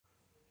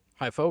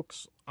Hi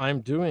folks,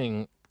 I'm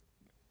doing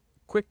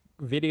quick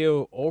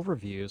video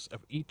overviews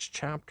of each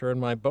chapter in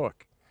my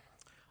book.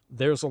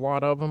 There's a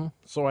lot of them,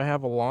 so I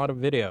have a lot of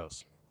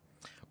videos.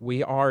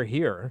 We are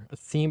here,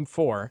 theme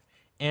 4,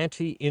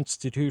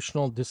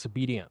 anti-institutional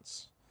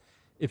disobedience.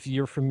 If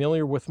you're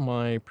familiar with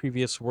my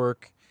previous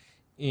work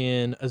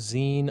in a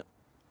zine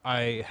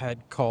I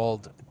had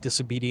called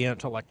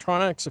Disobedient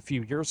Electronics a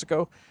few years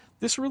ago,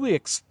 this really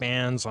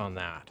expands on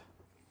that.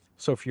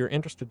 So if you're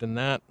interested in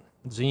that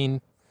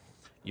zine,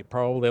 you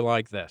probably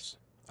like this.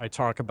 I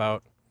talk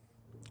about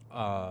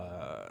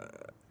uh,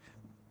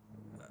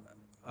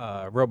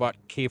 Robot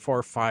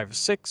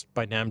K-456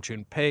 by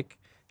Namjoon Paik,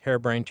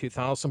 Hairbrain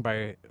 2000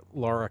 by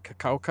Laura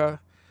Kakauka,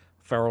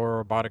 Feral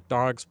Robotic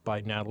Dogs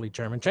by Natalie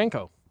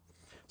Jeremijenko.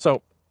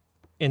 So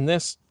in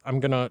this, I'm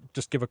going to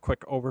just give a quick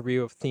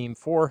overview of Theme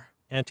 4,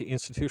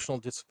 Anti-Institutional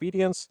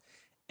Disobedience,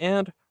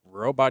 and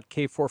Robot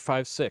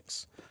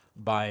K-456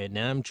 by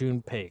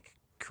Namjoon Paik,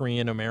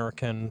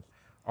 Korean-American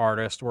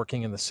artist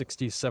working in the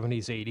 60s,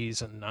 70s,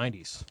 80s, and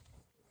 90s.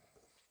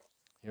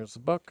 Here's the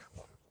book.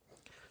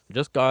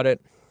 Just got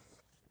it.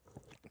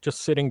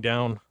 Just sitting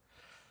down,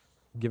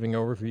 giving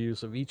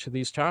overviews of each of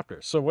these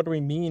chapters. So what do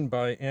we mean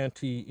by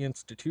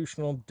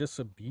anti-institutional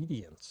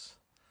disobedience?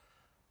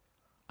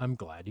 I'm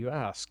glad you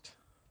asked.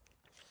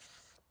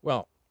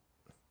 Well,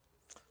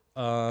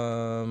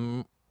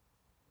 I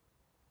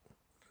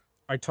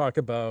talk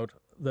about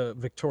the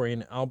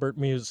Victorian Albert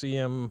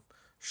Museum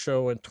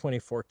show in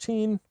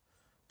 2014,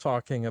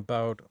 talking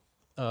about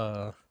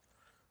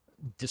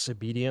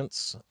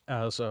disobedience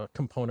as a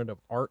component of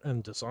art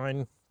and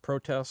design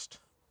protest,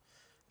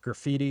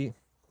 graffiti,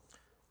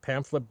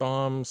 pamphlet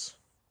bombs,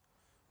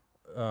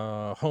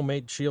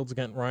 homemade shields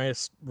against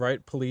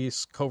riot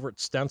police, covert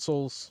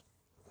stencils.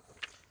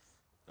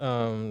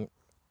 I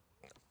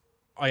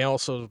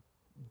also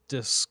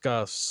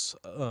discuss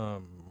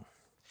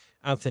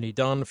Anthony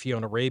Dunn,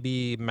 Fiona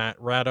Raby, Matt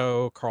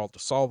Ratto, Carl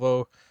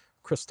DeSalvo,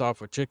 Christoph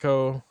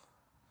Wodiczko,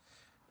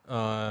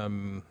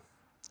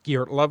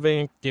 Geert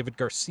Loving, David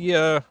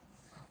Garcia,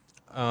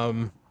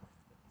 and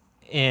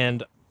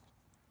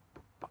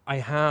I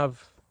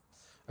have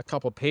a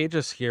couple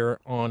pages here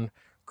on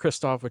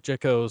Christoph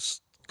Wojciko's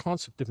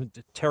concept of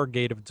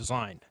interrogative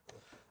design.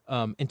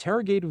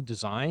 Interrogative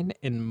design,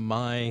 in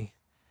my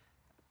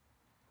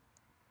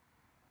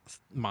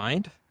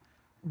mind,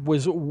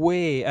 was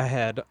way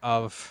ahead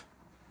of,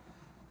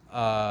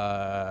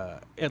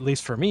 at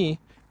least for me,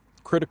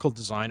 critical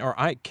design, or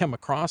I came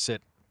across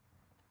it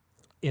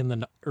in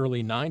the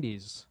early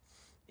 90s.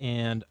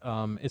 And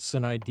it's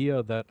an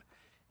idea that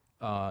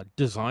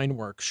design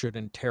work should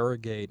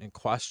interrogate and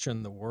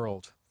question the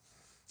world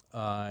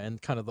and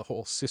kind of the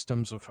whole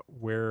systems of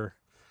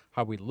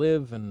how we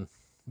live and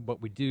what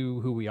we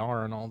do, who we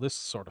are, and all this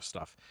sort of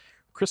stuff.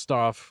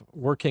 Christoph,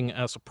 working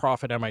as a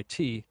prof at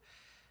MIT,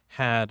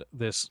 had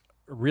this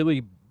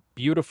really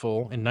beautiful,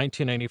 in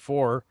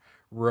 1994,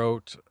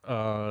 wrote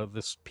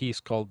this piece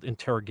called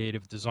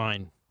Interrogative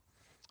Design,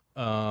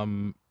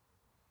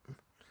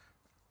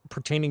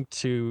 pertaining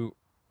to,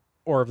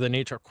 or of the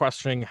nature of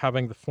questioning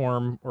having the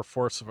form or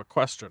force of a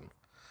question,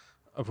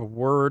 of a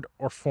word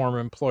or form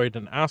employed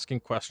in asking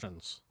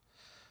questions,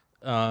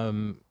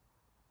 and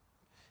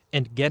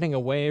getting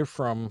away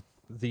from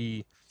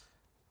the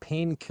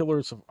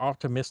painkillers of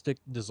optimistic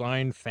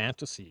design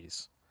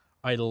fantasies.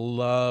 I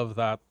love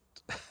that.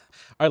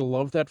 I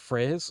love that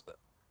phrase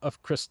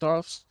of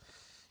Christoph's.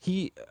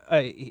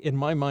 In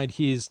my mind,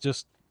 he's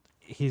just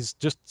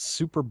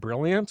super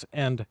brilliant,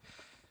 and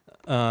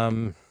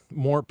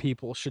more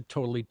people should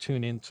totally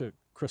tune into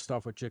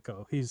Christoph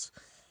Wojciko. He's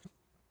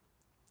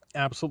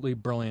absolutely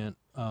brilliant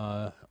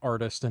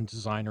artist and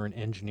designer and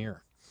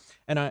engineer,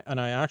 and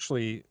I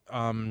actually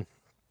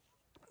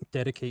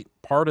dedicate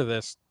part of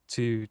this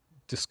to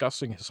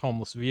discussing his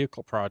homeless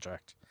vehicle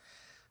project,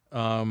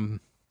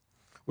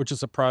 which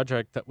is a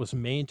project that was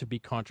made to be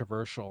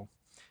controversial.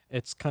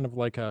 It's kind of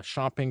like a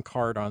shopping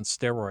cart on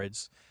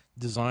steroids,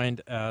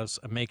 designed as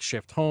a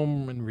makeshift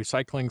home and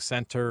recycling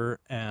center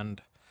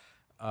and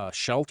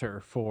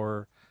shelter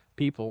for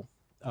people,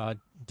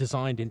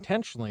 designed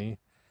intentionally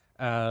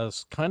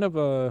as kind of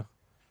a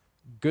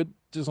good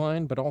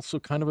design, but also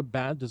kind of a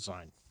bad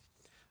design.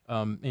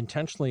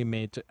 Intentionally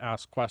made to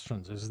ask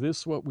questions. Is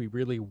this what we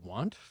really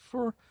want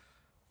for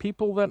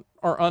people that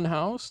are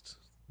unhoused?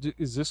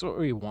 Is this what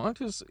we want?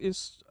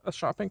 Is a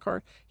shopping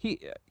cart?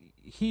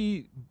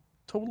 He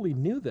totally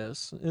knew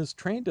this. Is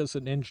trained as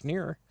an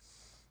engineer,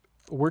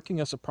 working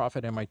as a prof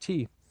at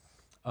MIT,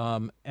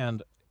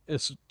 and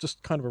it's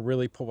just kind of a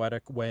really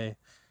poetic way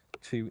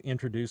to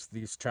introduce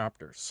these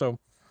chapters. So,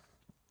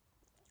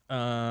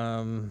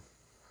 the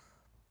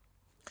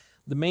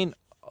main,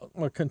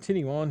 I'll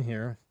continue on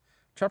here.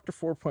 Chapter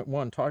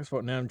 4.1 talks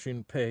about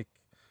Namjoon Paik,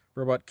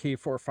 Robot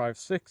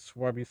K-456,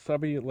 Wabi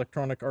Sabi,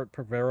 Electronic Art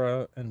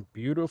Purvera, and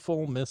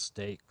Beautiful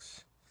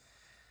Mistakes.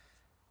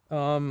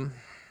 I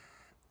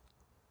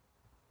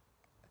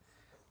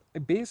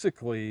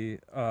basically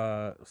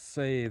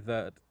say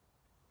that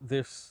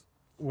this,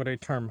 what I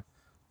term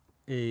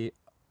a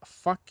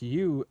fuck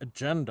you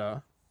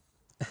agenda,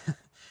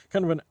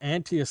 kind of an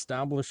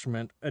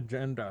anti-establishment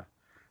agenda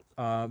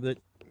that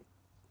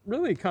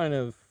really kind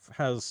of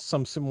has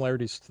some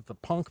similarities to the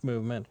punk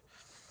movement,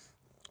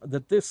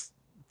 that this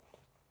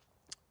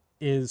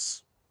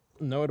is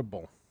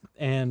notable.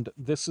 And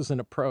this is an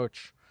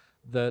approach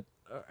that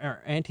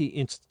are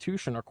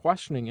anti-institution or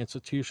questioning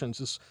institutions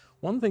is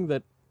one thing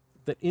that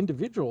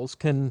individuals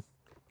can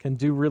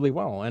do really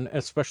well, and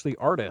especially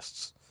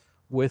artists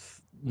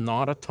with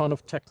not a ton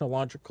of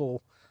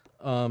technological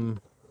um,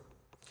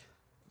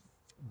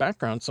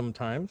 background.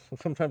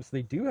 Sometimes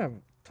they do have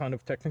a ton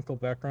of technical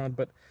background,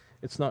 but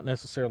it's not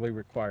necessarily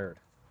required.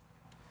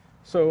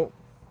 So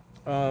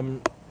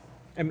um,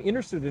 I'm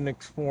interested in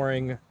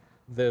exploring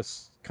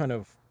this kind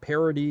of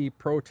parody,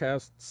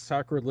 protest,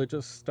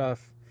 sacrilegious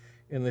stuff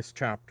in this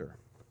chapter.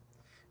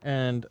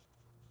 And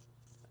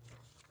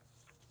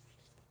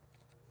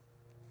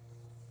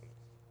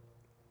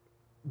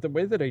the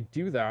way that I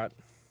do that,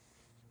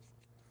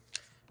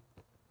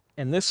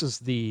 and this is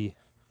the,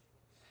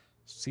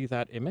 see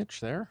that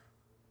image there?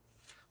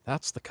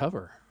 That's the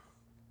cover.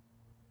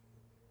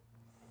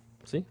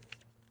 See?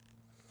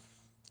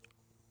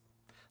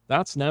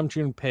 That's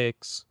Namjoon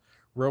Paik's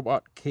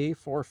robot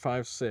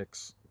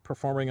K-456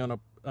 performing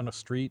on a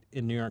street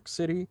in New York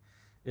City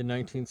in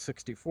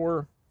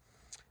 1964.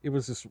 It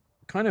was this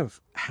kind of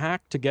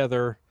hacked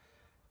together,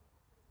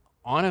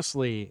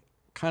 honestly,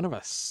 kind of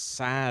a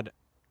sad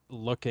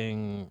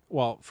looking.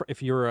 Well,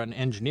 if you're an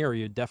engineer,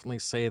 you'd definitely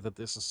say that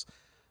this is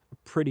a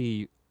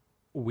pretty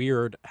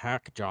weird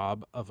hack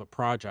job of a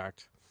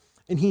project.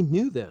 And he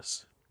knew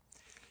this.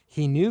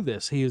 He knew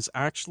this. He was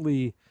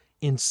actually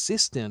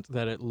insistent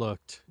that it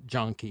looked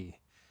junky.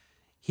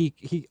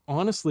 He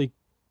honestly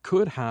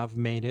could have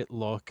made it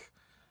look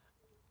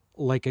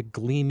like a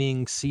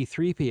gleaming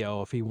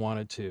C3PO if he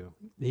wanted to.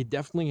 He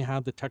definitely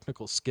had the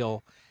technical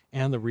skill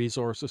and the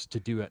resources to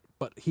do it,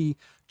 but he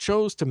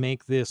chose to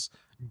make this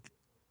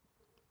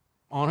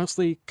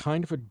honestly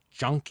kind of a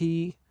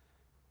junky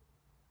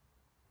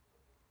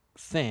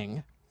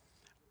thing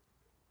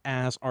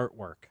as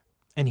artwork.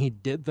 And he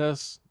did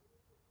this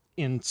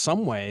in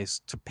some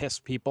ways to piss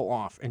people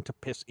off and to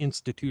piss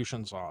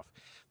institutions off.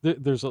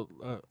 There's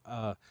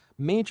a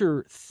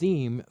major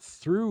theme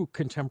through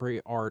contemporary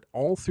art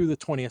all through the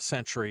 20th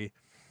century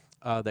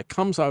that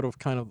comes out of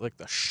kind of like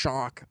the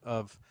shock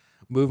of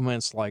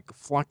movements like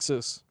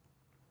Fluxus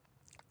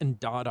and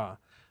Dada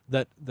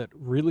that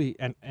really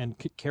and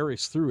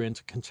carries through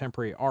into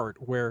contemporary art,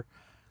 where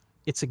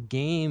it's a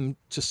game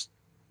just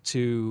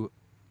to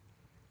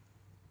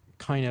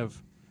kind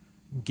of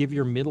give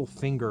your middle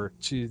finger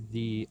to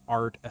the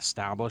art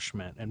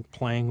establishment and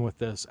playing with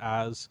this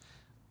as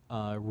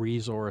a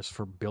resource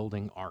for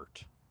building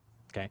art.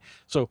 Okay,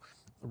 so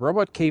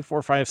Robot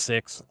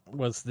K-456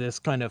 was this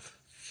kind of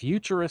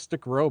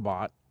futuristic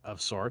robot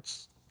of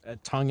sorts,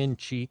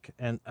 tongue-in-cheek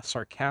and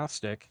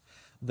sarcastic,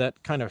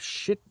 that kind of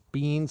shit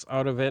beans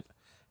out of it,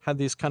 had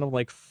these kind of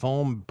like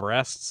foam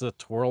breasts that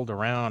twirled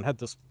around, had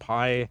this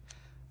pie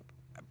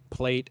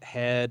plate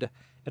head.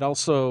 It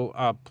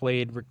also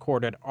played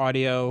recorded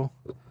audio,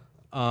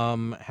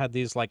 had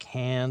these like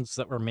hands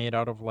that were made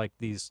out of like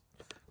these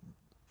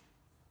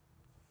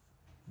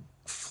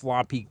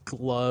floppy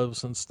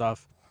gloves and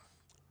stuff.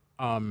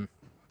 Um,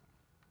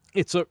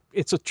 it's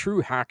a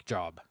true hack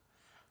job,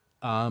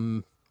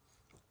 um,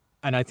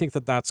 and I think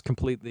that that's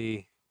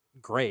completely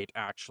great.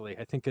 Actually,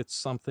 I think it's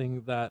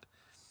something that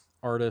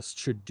artists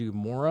should do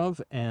more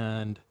of,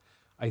 and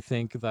I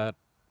think that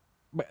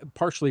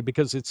partially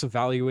because it's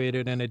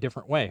evaluated in a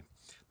different way.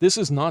 This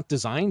is not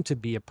designed to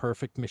be a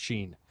perfect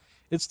machine.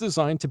 It's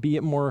designed to be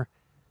a more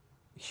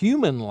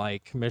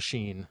human-like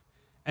machine.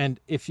 And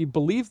if you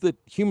believe that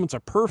humans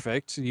are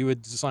perfect, you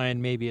would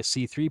design maybe a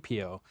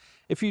C3PO.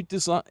 If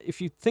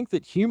you think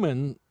that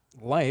human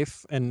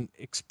life and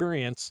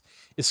experience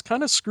is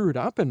kind of screwed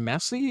up and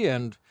messy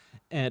and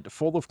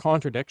full of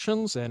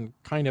contradictions and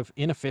kind of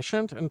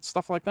inefficient and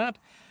stuff like that,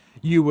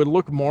 you would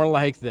look more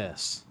like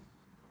this.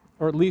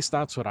 Or at least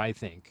that's what I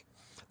think.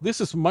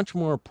 This is much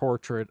more a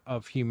portrait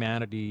of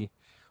humanity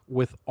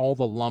with all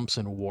the lumps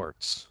and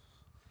warts.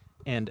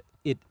 And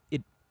it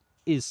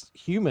is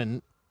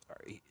human,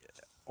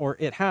 or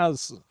it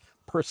has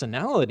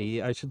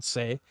personality, I should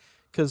say,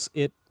 because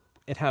it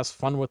has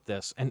fun with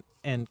this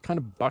and kind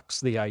of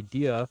bucks the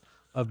idea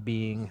of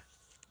being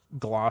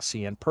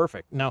glossy and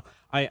perfect. Now,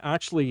 I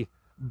actually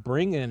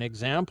bring an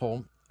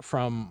example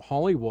from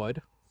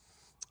Hollywood.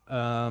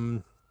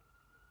 Um,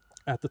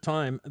 at the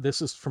time,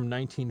 this is from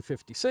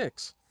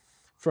 1956,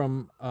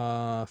 from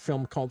a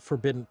film called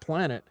Forbidden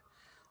Planet.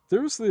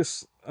 There was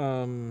this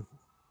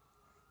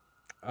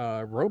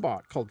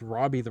robot called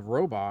Robbie the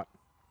Robot,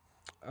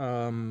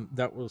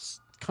 that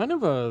was kind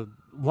of a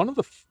one of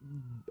the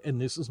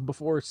and this is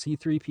before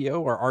C3PO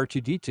or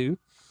R2D2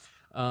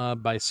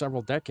 by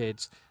several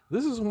decades.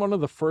 This is one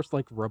of the first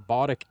like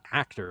robotic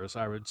actors,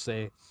 I would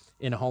say,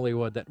 in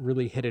Hollywood that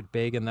really hit it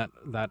big and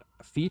that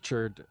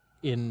featured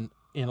in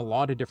a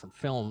lot of different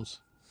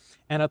films.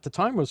 And at the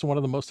time was one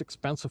of the most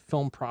expensive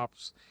film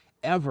props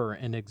ever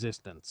in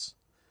existence.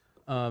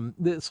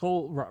 This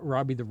whole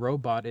Robbie the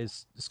Robot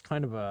is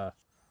kind of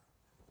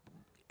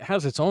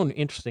has its own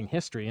interesting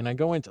history, and I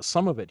go into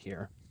some of it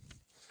here.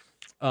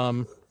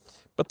 Um,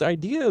 but the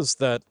idea is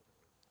that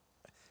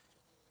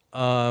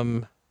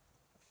um,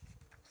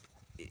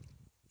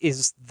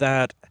 is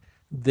that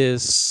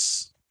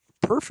this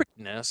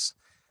perfectness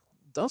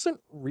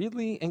doesn't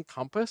really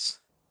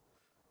encompass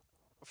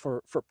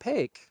for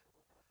Paik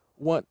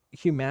what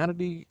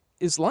humanity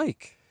is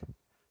like.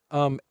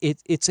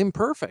 It's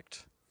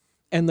imperfect,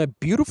 and the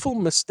beautiful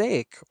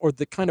mistake or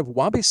the kind of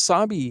wabi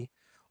sabi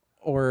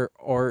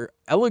or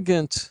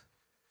elegant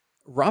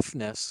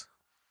roughness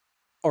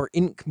or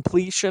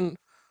incompletion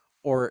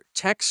or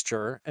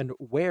texture and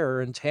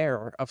wear and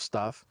tear of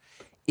stuff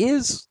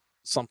is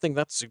something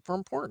that's super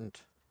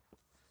important.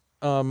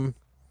 Um,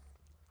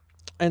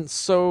 and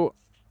so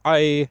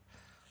I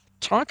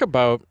talk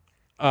about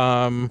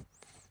um,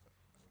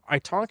 I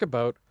talk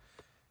about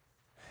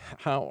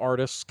how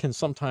artists can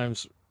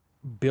sometimes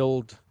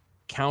build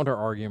counter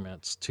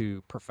arguments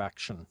to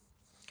perfection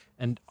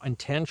and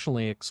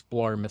intentionally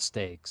explore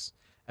mistakes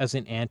as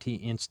an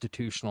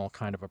anti-institutional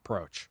kind of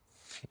approach.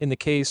 In the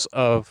case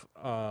of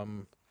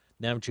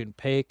Namjoon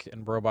Paik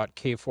and robot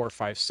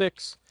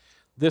K-456,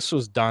 this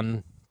was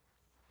done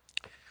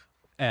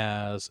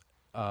as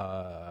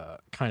a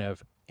kind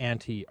of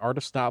anti-art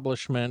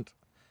establishment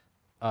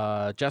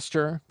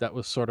gesture that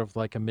was sort of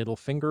like a middle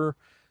finger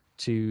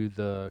to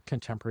the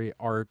contemporary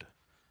art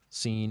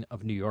scene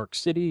of New York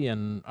City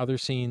and other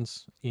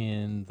scenes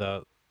in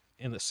the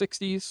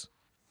 60s.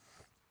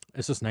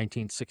 This is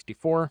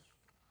 1964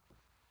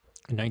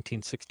 and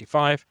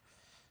 1965.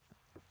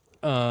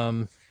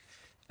 Um,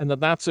 and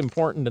that's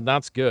important and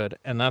that's good.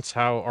 And that's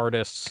how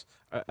artists,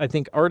 I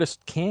think artists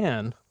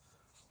can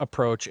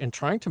approach in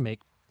trying to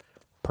make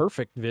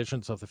perfect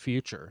visions of the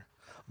future.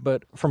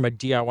 But from a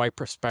DIY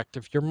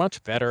perspective, you're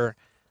much better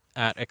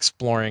at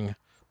exploring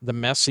the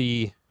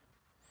messy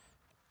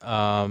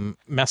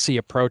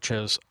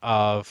approaches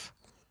of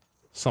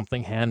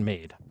something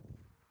handmade.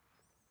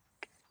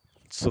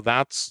 So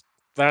that's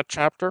that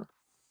chapter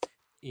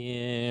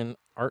in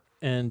art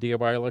and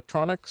DIY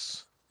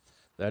electronics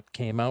that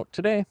came out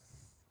today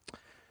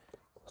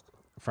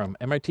from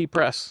MIT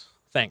Press.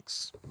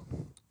 Thanks.